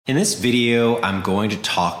In this video, I'm going to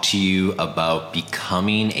talk to you about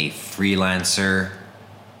becoming a freelancer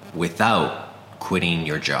without quitting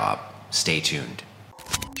your job. Stay tuned.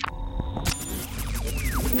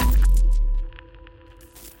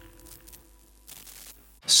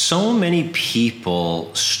 So many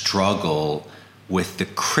people struggle with the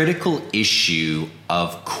critical issue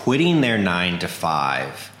of quitting their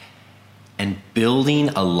 9-to-5 and building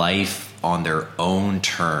a life on their own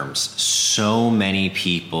terms. So many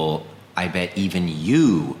people, I bet even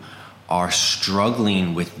you, are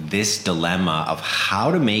struggling with this dilemma of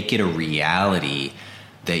how to make it a reality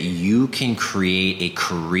that you can create a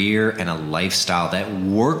career and a lifestyle that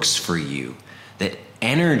works for you, that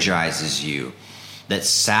energizes you, that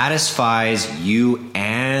satisfies you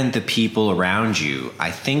and the people around you.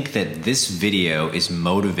 I think that this video is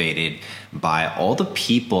motivated by all the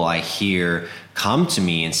people I hear come to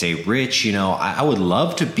me and say, Rich, I would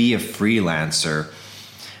love to be a freelancer,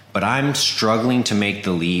 but I'm struggling to make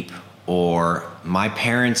the leap, or my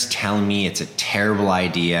parents telling me it's a terrible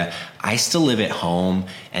idea. I still live at home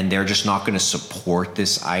and they're just not going to support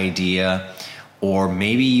this idea. Or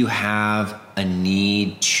maybe you have a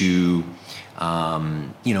need to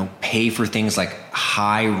pay for things like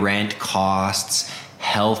high rent costs,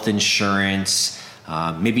 health insurance.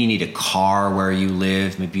 Maybe you need a car where you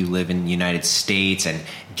live. Maybe you live in the United States and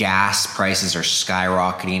gas prices are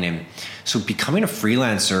skyrocketing. And so becoming a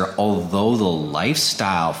freelancer, although the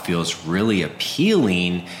lifestyle feels really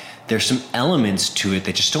appealing, there's some elements to it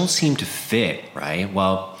that just don't seem to fit, right?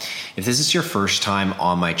 Well, if this is your first time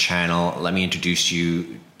on my channel, let me introduce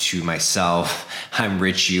you to myself. I'm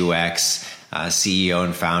Rich UX. CEO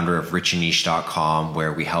and founder of richandniche.com,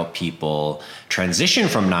 where we help people transition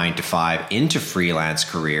from 9-to-5 into freelance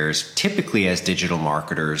careers, typically as digital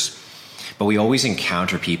marketers. But we always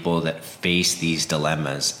encounter people that face these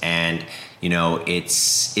dilemmas, and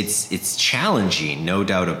it's challenging, no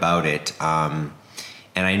doubt about it. And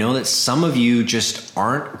I know that some of you just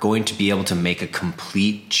aren't going to be able to make a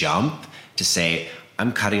complete jump to say,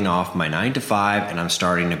 I'm cutting off my 9-to-5 and I'm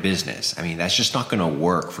starting a business. I mean, that's just not going to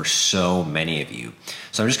work for so many of you.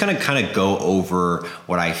 So I'm just going to kind of go over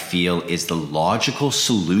what I feel is the logical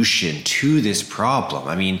solution to this problem.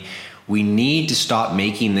 I mean, we need to stop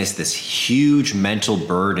making this huge mental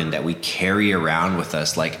burden that we carry around with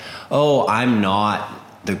us. Like, oh, I'm not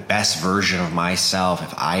the best version of myself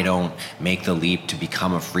if I don't make the leap to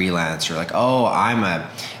become a freelancer. Like, oh,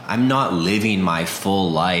 I'm not living my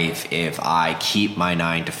full life if I keep my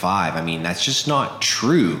 9-to-5. I mean, that's just not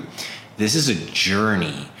true. This is a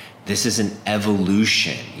journey. This is an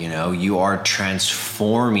evolution. You are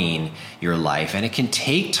transforming your life, and it can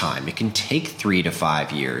take time. It can take 3 to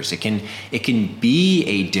 5 years. It can be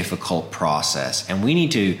a difficult process, and we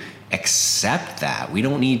need to accept that. We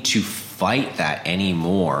don't need to fight that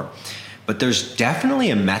anymore. But there's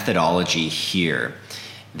definitely a methodology here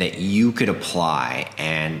that you could apply,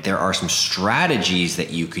 and there are some strategies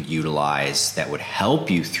that you could utilize that would help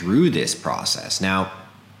you through this process. Now,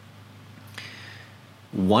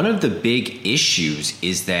 one of the big issues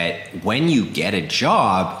is that when you get a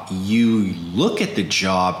job, you look at the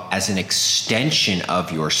job as an extension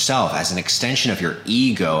of yourself, as an extension of your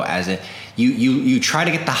ego, you try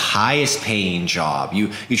to get the highest paying job.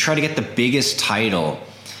 You try to get the biggest title.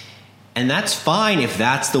 And that's fine if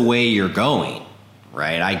that's the way you're going,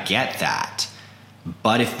 right? I get that.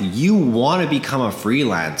 But if you want to become a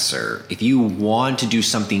freelancer, if you want to do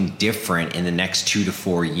something different in the next 2 to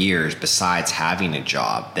 4 years besides having a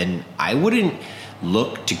job, then I wouldn't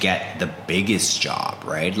look to get the biggest job,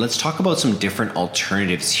 right? Let's talk about some different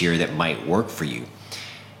alternatives here that might work for you.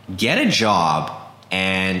 Get a job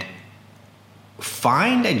and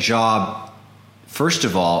find a job. First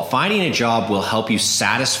of all, finding a job will help you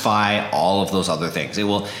satisfy all of those other things. It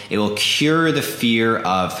will cure the fear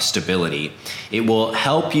of stability. It will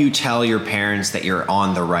help you tell your parents that you're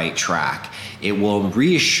on the right track. It will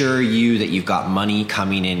reassure you that you've got money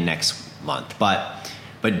coming in next month. But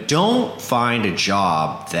don't find a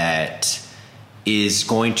job that is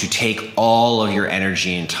going to take all of your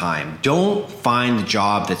energy and time. Don't find the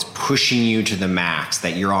job that's pushing you to the max,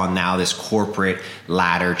 that you're on now this corporate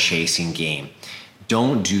ladder chasing game.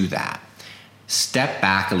 Don't do that. Step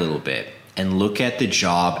back a little bit and look at the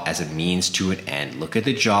job as a means to an end. Look at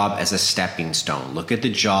the job as a stepping stone. Look at the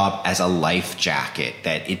job as a life jacket,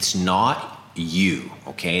 that it's not you,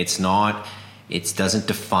 okay? It doesn't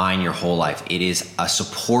define your whole life. It is a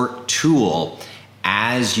support tool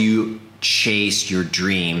as you chase your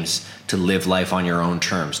dreams, to live life on your own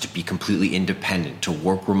terms, to be completely independent, to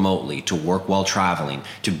work remotely, to work while traveling,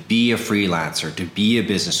 to be a freelancer, to be a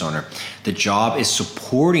business owner. The job is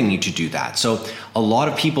supporting you to do that. So a lot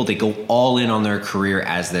of people, they go all in on their career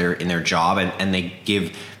as they're in their job, and they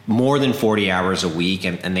give more than 40 hours a week,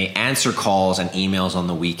 and they answer calls and emails on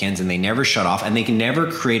the weekends, and they never shut off, and they can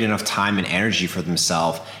never create enough time and energy for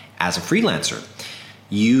themselves as a freelancer.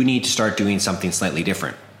 You need to start doing something slightly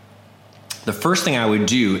different. The first thing I would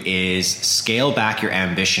do is scale back your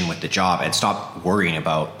ambition with the job and stop worrying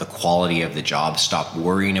about the quality of the job. Stop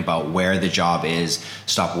worrying about where the job is.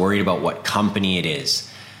 Stop worrying about what company it is.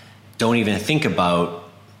 Don't even think about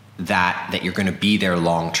that you're going to be there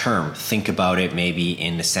long term. Think about it maybe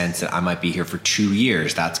in the sense that I might be here for 2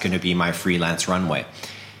 years. That's going to be my freelance runway.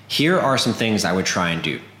 Here are some things I would try and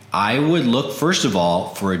do. I would look, first of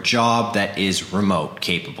all, for a job that is remote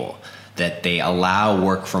capable, that they allow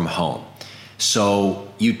work from home. So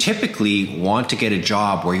you typically want to get a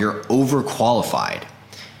job where you're overqualified,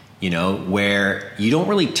 where you don't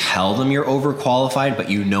really tell them you're overqualified,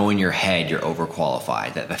 but you know in your head you're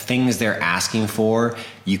overqualified, that the things they're asking for,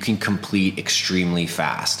 you can complete extremely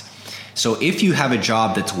fast. So if you have a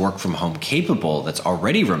job that's work from home capable, that's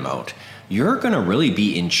already remote, you're going to really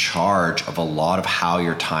be in charge of a lot of how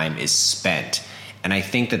your time is spent. And I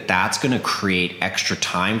think that that's going to create extra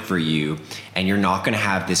time for you, and you're not going to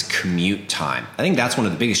have this commute time. I think that's one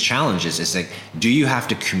of the biggest challenges is like, do you have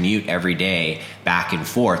to commute every day back and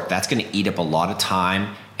forth? That's going to eat up a lot of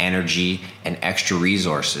time, energy, and extra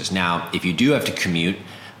resources. Now, if you do have to commute,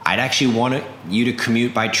 I'd actually want you to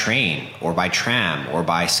commute by train or by tram or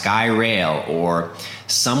by Skyrail or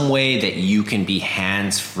some way that you can be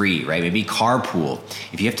hands-free, right? Maybe carpool.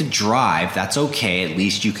 If you have to drive, that's okay. At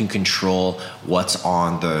least you can control what's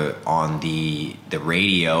on the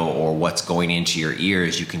radio or what's going into your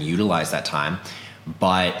ears. You can utilize that time.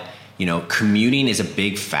 But, commuting is a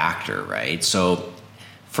big factor, right? So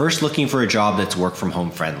first, looking for a job that's work from home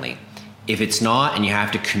friendly. If it's not and you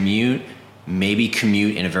have to commute, maybe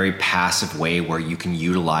commute in a very passive way where you can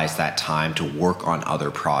utilize that time to work on other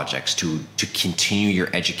projects, to continue your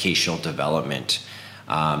educational development.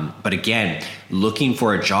 But again, looking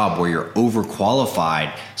for a job where you're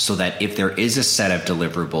overqualified so that if there is a set of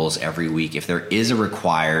deliverables every week, if there is a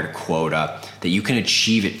required quota, that you can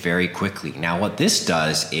achieve it very quickly. Now, what this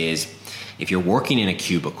does is if you're working in a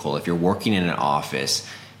cubicle, if you're working in an office,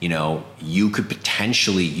 you could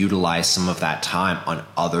potentially utilize some of that time on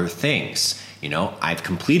other things. I've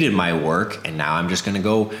completed my work and now I'm just going to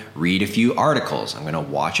go read a few articles. I'm going to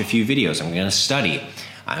watch a few videos. I'm going to study.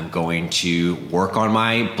 I'm going to work on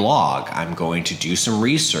my blog. I'm going to do some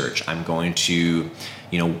research. I'm going to,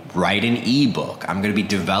 write an ebook. I'm going to be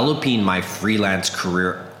developing my freelance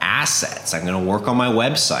career assets. I'm going to work on my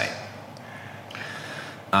website.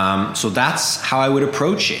 So that's how I would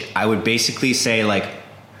approach it. I would basically say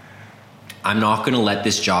I'm not going to let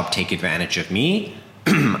this job take advantage of me.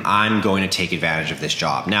 I'm going to take advantage of this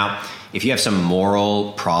job. Now, if you have some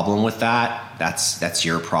moral problem with that, that's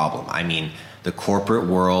your problem. I mean, the corporate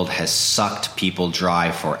world has sucked people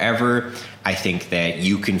dry forever. I think that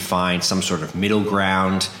you can find some sort of middle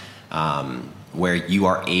ground where you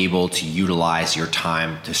are able to utilize your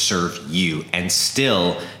time to serve you and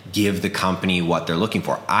still give the company what they're looking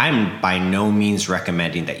for. I'm by no means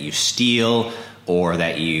recommending that you steal or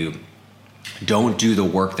that you don't do the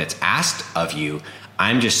work that's asked of you.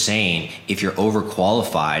 I'm just saying if you're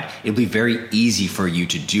overqualified, it'll be very easy for you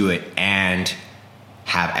to do it and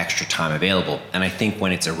have extra time available. And I think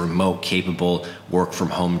when it's a remote capable work from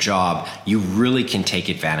home job, you really can take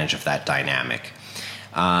advantage of that dynamic.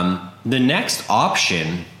 The next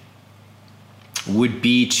option would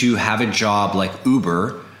be to have a job like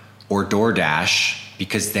Uber or DoorDash,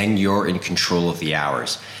 because then you're in control of the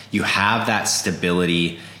hours. You have that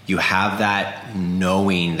stability. You have that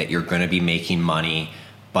knowing that you're going to be making money,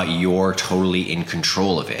 but you're totally in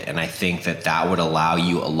control of it. And I think that would allow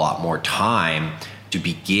you a lot more time to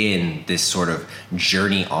begin this sort of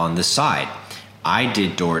journey on the side. I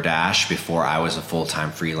did DoorDash before I was a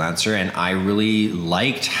full-time freelancer, and I really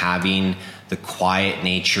liked having the quiet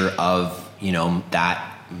nature of, that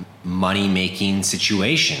money-making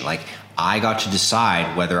situation. I got to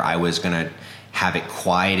decide whether I was going to have it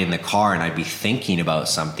quiet in the car and I'd be thinking about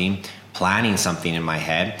something, planning something in my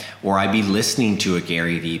head, or I'd be listening to a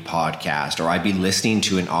Gary Vee podcast, or I'd be listening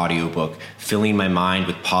to an audiobook, filling my mind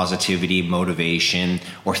with positivity, motivation,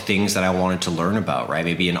 or things that I wanted to learn about, right?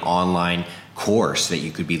 Maybe an online course that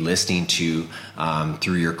you could be listening to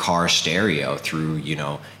through your car stereo, through,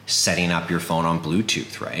 setting up your phone on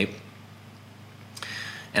Bluetooth, right?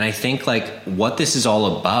 And I think like what this is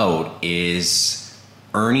all about is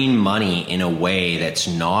earning money in a way that's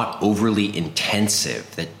not overly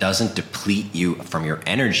intensive, that doesn't deplete you from your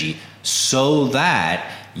energy, so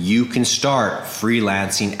that you can start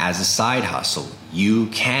freelancing as a side hustle. You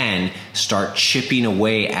can start chipping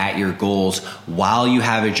away at your goals while you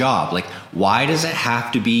have a job. Like, why does it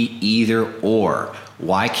have to be either or?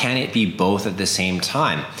 Why can't it be both at the same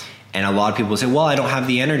time? And a lot of people say, well, I don't have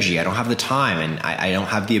the energy, I don't have the time, and I don't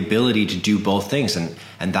have the ability to do both things.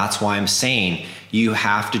 And that's why I'm saying you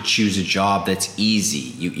have to choose a job that's easy.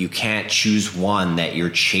 You can't choose one that you're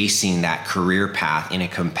chasing that career path in a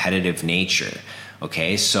competitive nature.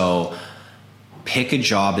 Okay, so pick a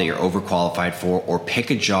job that you're overqualified for, or pick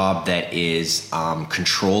a job that is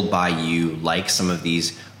controlled by you, like some of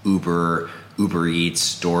these Uber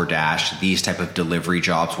Eats, DoorDash, these type of delivery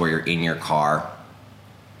jobs where you're in your car.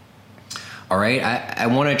 All right, I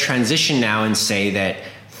want to transition now and say that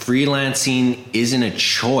freelancing isn't a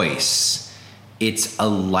choice. It's a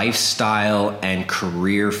lifestyle and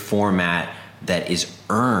career format that is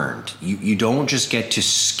earned. You don't just get to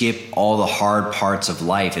skip all the hard parts of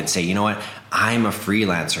life and say, you know what, I'm a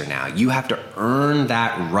freelancer now. You have to earn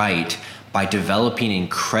that right by developing an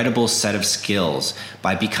incredible set of skills,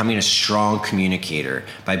 by becoming a strong communicator,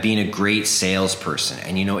 by being a great salesperson.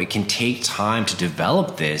 And you know, it can take time to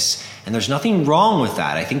develop this, and there's nothing wrong with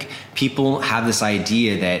that. I think people have this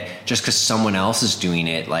idea that just because someone else is doing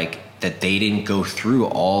it, like that they didn't go through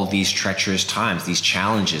all these treacherous times, these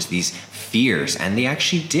challenges, these fears, and they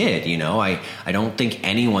actually did. You know, I don't think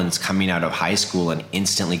anyone's coming out of high school and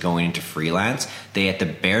instantly going into freelance. They at the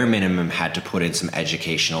bare minimum had to put in some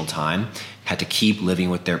educational time, had to keep living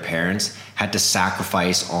with their parents, had to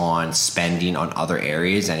sacrifice on spending on other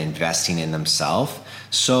areas and investing in themselves.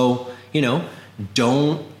 So, you know,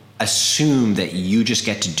 don't assume that you just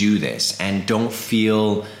get to do this, and don't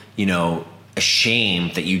feel, you know,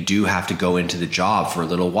 ashamed that you do have to go into the job for a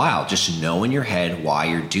little while. Just know in your head why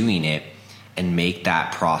you're doing it and make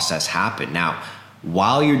that process happen. Now,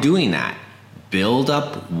 while you're doing that, build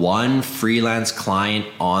up one freelance client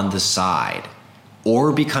on the side,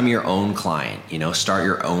 or become your own client. You know, start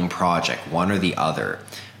your own project, one or the other,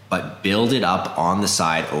 but build it up on the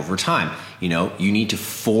side over time. You know, you need to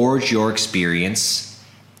forge your experience,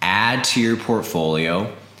 add to your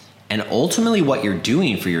portfolio, and ultimately what you're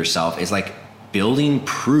doing for yourself is like building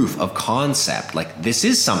proof of concept. Like, this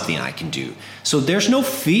is something I can do. So there's no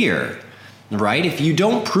fear, right? If you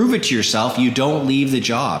don't prove it to yourself, you don't leave the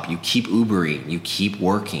job. You keep Ubering, you keep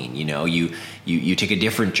working, you know, you take a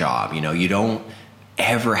different job. You know, you don't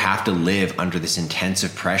ever have to live under this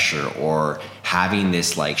intensive pressure or having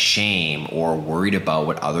this like shame or worried about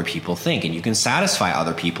what other people think. And you can satisfy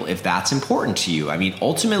other people if that's important to you. I mean,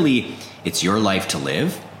 ultimately, it's your life to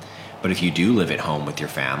live. But if you do live at home with your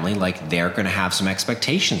family, like, they're going to have some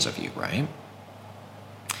expectations of you, right?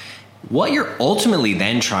 What you're ultimately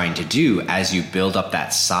then trying to do as you build up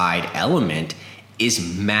that side element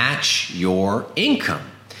is match your income.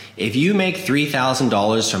 If you make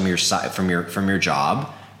 $3,000 from your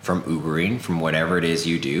job, from Ubering, from whatever it is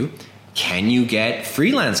you do, can you get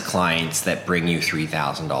freelance clients that bring you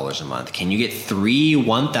 $3,000 a month? Can you get 3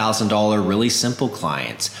 $1,000 really simple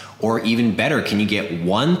clients? Or even better, can you get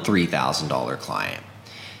one $3,000 client?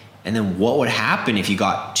 And then what would happen if you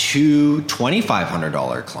got 2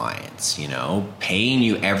 $2,500 clients, you know, paying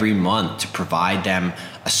you every month to provide them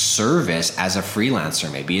a service as a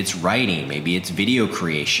freelancer? Maybe it's writing, maybe it's video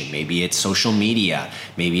creation, maybe it's social media,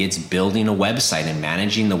 maybe it's building a website and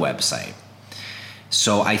managing the website.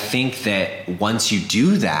 So I think that once you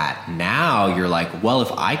do that, now you're like, well,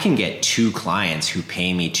 if I can get 2 clients who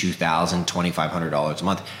pay me $2,000, $2,500 a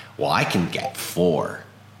month, well, I can get 4.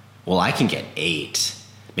 Well, I can get 8.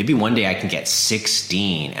 Maybe one day I can get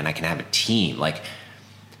 16 and I can have a team. Like,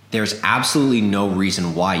 there's absolutely no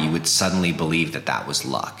reason why you would suddenly believe that that was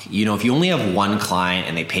luck. You know, if you only have one client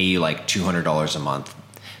and they pay you like $200 a month,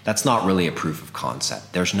 that's not really a proof of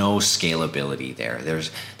concept. There's no scalability there.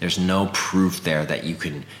 There's no proof there that you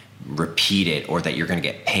can repeat it or that you're going to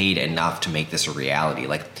get paid enough to make this a reality.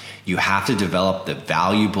 Like, you have to develop the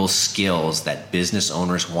valuable skills that business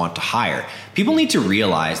owners want to hire. People need to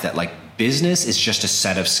realize that, like, business is just a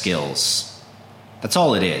set of skills. That's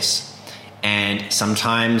all it is. And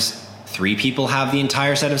sometimes 3 people have the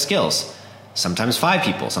entire set of skills. Sometimes 5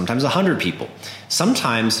 people, sometimes 100 people.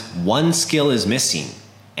 Sometimes one skill is missing,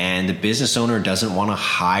 and the business owner doesn't want to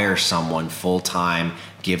hire someone full-time,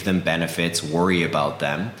 give them benefits, worry about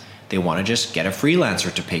them. They want to just get a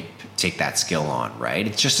freelancer to take that skill on, right?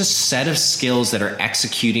 It's just a set of skills that are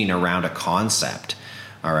executing around a concept,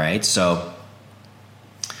 all right? So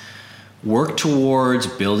work towards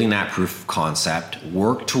building that proof of concept,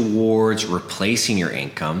 work towards replacing your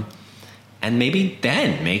income, and maybe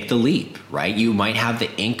then make the leap, right? You might have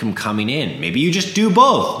the income coming in. Maybe you just do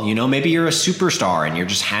both. Maybe you're a superstar and you're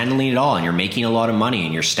just handling it all and you're making a lot of money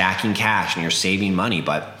and you're stacking cash and you're saving money.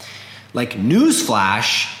 But like,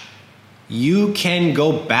 newsflash, you can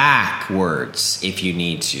go backwards if you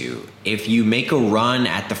need to. If you make a run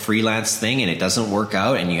at the freelance thing and it doesn't work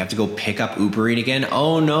out and you have to go pick up Ubering again,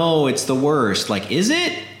 oh no, it's the worst. Like, is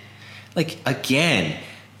it? Like, again,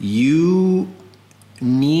 you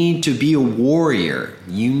need to be a warrior.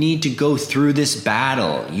 You need to go through this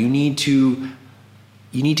battle. You need to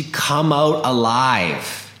come out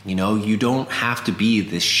alive. You don't have to be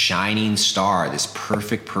this shining star, this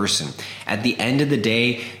perfect person. At the end of the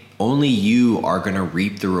day, only you are going to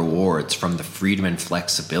reap the rewards from the freedom and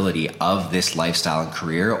flexibility of this lifestyle and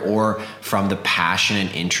career, or from the passion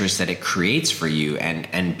and interest that it creates for you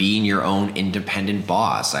and being your own independent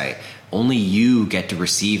boss. Only you get to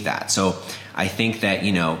receive that. So I think that,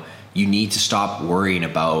 you need to stop worrying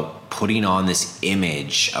about putting on this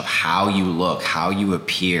image of how you look, how you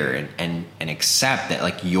appear, and accept that,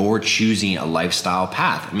 like, you're choosing a lifestyle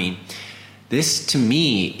path. I mean, this to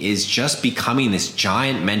me is just becoming this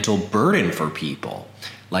giant mental burden for people.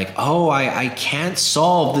 Like, oh, I can't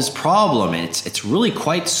solve this problem. It's really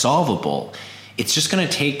quite solvable. It's just going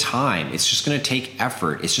to take time. It's just going to take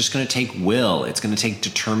effort. It's just going to take will. It's going to take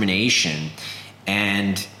determination.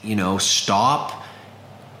 And, stop,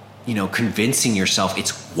 convincing yourself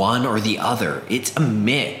it's one or the other. It's a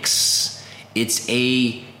mix. It's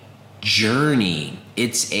a journey.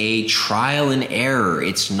 It's a trial and error.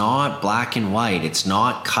 It's not black and white. It's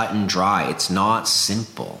not cut and dry. It's not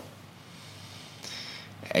simple.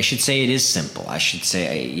 I should say it is simple. I should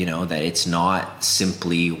say, that it's not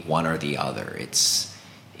simply one or the other.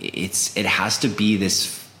 It has to be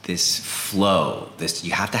this flow.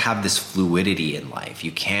 You have to have this fluidity in life.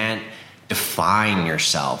 You can't define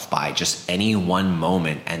yourself by just any one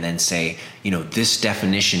moment and then say, this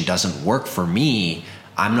definition doesn't work for me.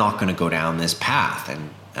 I'm not going to go down this path. And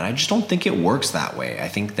I just don't think it works that way. I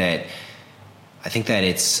think that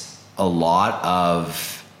it's a lot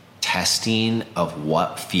of testing of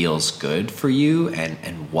what feels good for you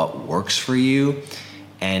and what works for you.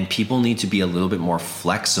 And people need to be a little bit more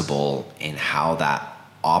flexible in how that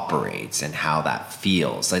operates and how that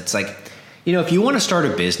feels. It's like, if you want to start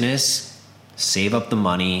a business, save up the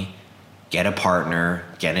money, get a partner,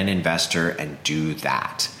 get an investor, and do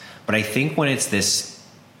that. But I think when it's this,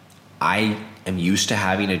 I am used to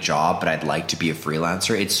having a job, but I'd like to be a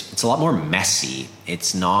freelancer, it's a lot more messy.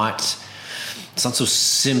 It's not so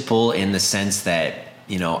simple in the sense that,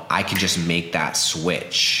 I can just make that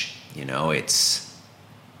switch. It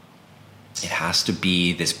has to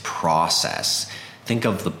be this process. Think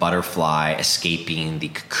of the butterfly escaping the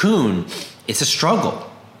cocoon. It's a struggle,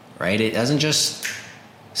 right? It doesn't just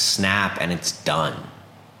snap and it's done.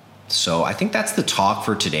 So I think that's the talk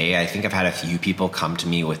for today. I think I've had a few people come to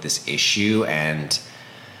me with this issue, and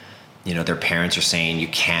their parents are saying you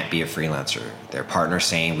can't be a freelancer. Their partner's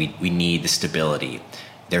saying we need the stability.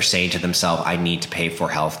 They're saying to themselves, I need to pay for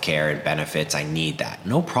healthcare and benefits. I need that.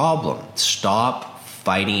 No problem. Stop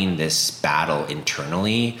fighting this battle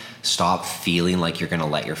internally. Stop feeling like you're going to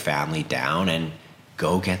let your family down, and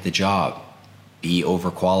go get the job. Be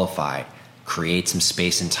overqualified. Create some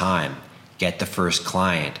space and time. Get the first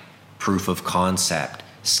client. Proof of concept.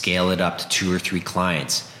 Scale it up to 2 or 3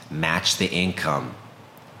 clients. Match the income.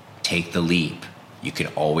 Take the leap. You can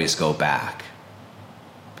always go back.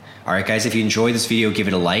 All right, guys, if you enjoyed this video, give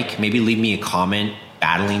it a like. Maybe leave me a comment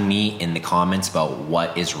battling me in the comments about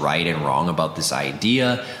what is right and wrong about this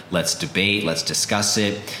idea. Let's debate. Let's discuss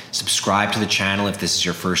it. Subscribe to the channel if this is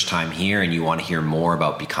your first time here and you want to hear more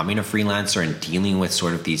about becoming a freelancer and dealing with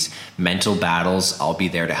sort of these mental battles. I'll be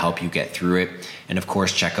there to help you get through it. And of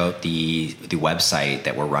course, check out the website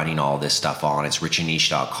that we're running all this stuff on. It's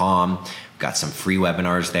richandniche.com. We've got some free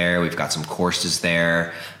webinars there. We've got some courses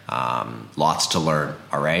there. Lots to learn.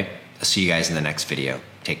 All right. I'll see you guys in the next video.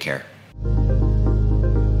 Take care.